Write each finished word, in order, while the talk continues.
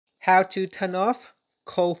How to turn off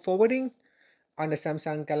call forwarding on the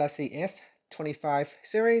Samsung Galaxy S25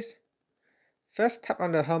 series. First, tap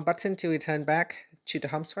on the home button to return back to the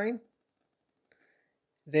home screen.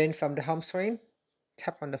 Then from the home screen,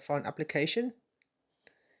 tap on the phone application.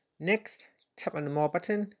 Next, tap on the more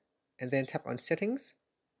button and then tap on settings.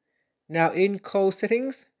 Now in call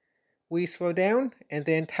settings, we scroll down and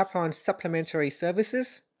then tap on supplementary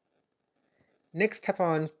services. Next, tap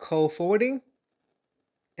on call forwarding.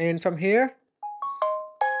 And from here,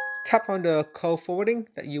 tap on the call forwarding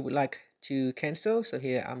that you would like to cancel. So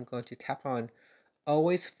here I'm going to tap on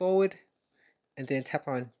always forward and then tap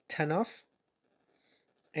on turn off.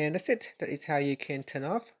 And that's it. That is how you can turn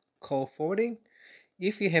off call forwarding.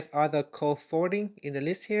 If you have other call forwarding in the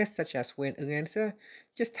list here, such as when unanswered,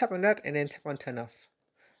 just tap on that and then tap on turn off.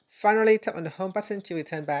 Finally, tap on the home button to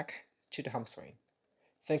return back to the home screen.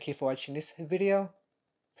 Thank you for watching this video.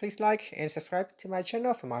 Please like and subscribe to my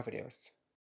channel for more videos.